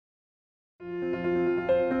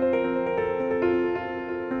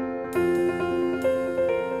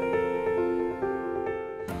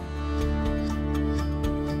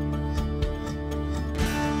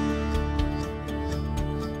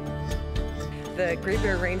The Great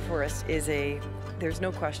Bear Rainforest is there's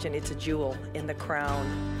no question, it's a jewel in the crown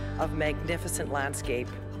of magnificent landscape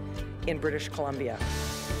in British Columbia.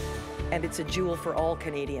 And it's a jewel for all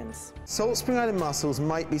Canadians. Salt Spring Island mussels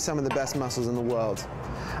might be some of the best mussels in the world.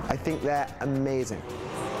 I think they're amazing.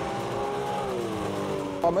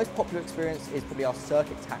 Our most popular experience is probably our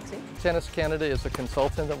circuit taxi. Tennis Canada is a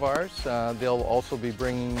consultant of ours. They'll also be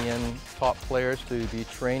bringing in top players to be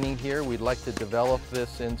training here. We'd like to develop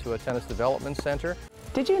this into a tennis development center.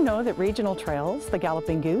 Did you know that regional trails, the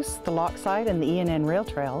Galloping Goose, the Lochside and the ENN Rail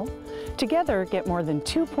Trail, together get more than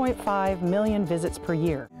 2.5 million visits per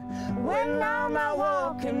year?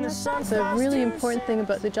 The really important thing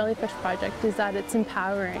about the Jellyfish Project is that it's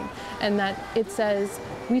empowering and that it says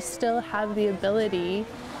we still have the ability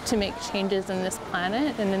to make changes in this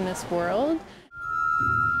planet and in this world.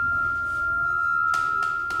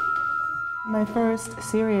 My first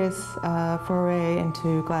serious foray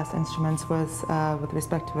into glass instruments was with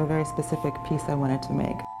respect to a very specific piece I wanted to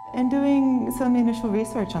make. In doing some initial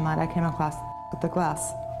research on that, I came across the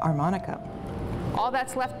glass harmonica. All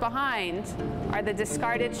that's left behind are the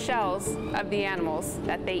discarded shells of the animals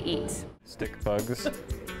that they eat. Stick bugs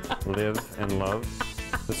live and love.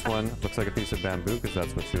 This one looks like a piece of bamboo because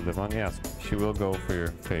that's what she would live on. Yes, she will go for your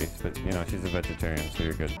face, but you know, she's a vegetarian, so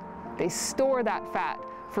you're good. They store that fat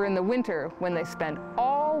for in the winter when they spend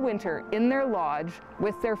all winter in their lodge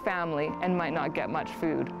with their family and might not get much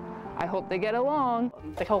food. I hope they get along.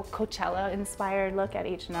 The whole Coachella-inspired look at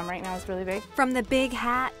H&M right now is really big. From the big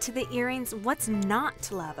hat to the earrings, what's not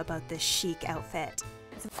to love about this chic outfit?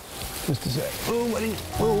 Just a sec. Oh, buddy.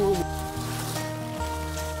 Oh.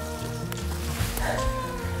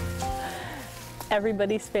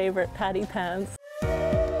 Everybody's favorite patty pants.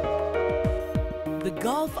 The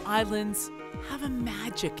Gulf Islands have a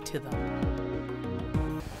magic to them.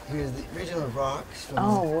 Here's the original rocks.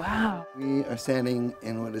 Oh, wow. We are standing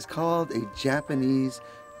in what is called a Japanese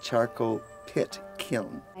charcoal pit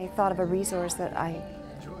kiln. I thought of a resource that I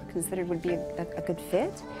considered would be a good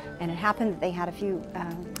fit, and it happened that they had a few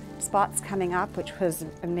spots coming up, which was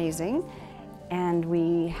amazing, and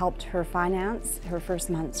we helped her finance her first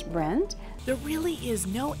month's rent. There really is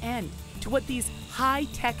no end to what these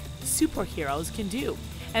high-tech superheroes can do.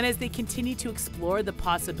 And as they continue to explore the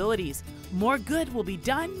possibilities, more good will be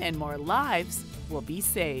done and more lives will be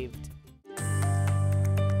saved.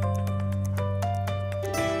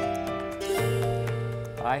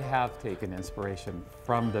 I have taken inspiration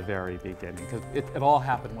from the very beginning because it all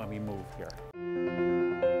happened when we moved here.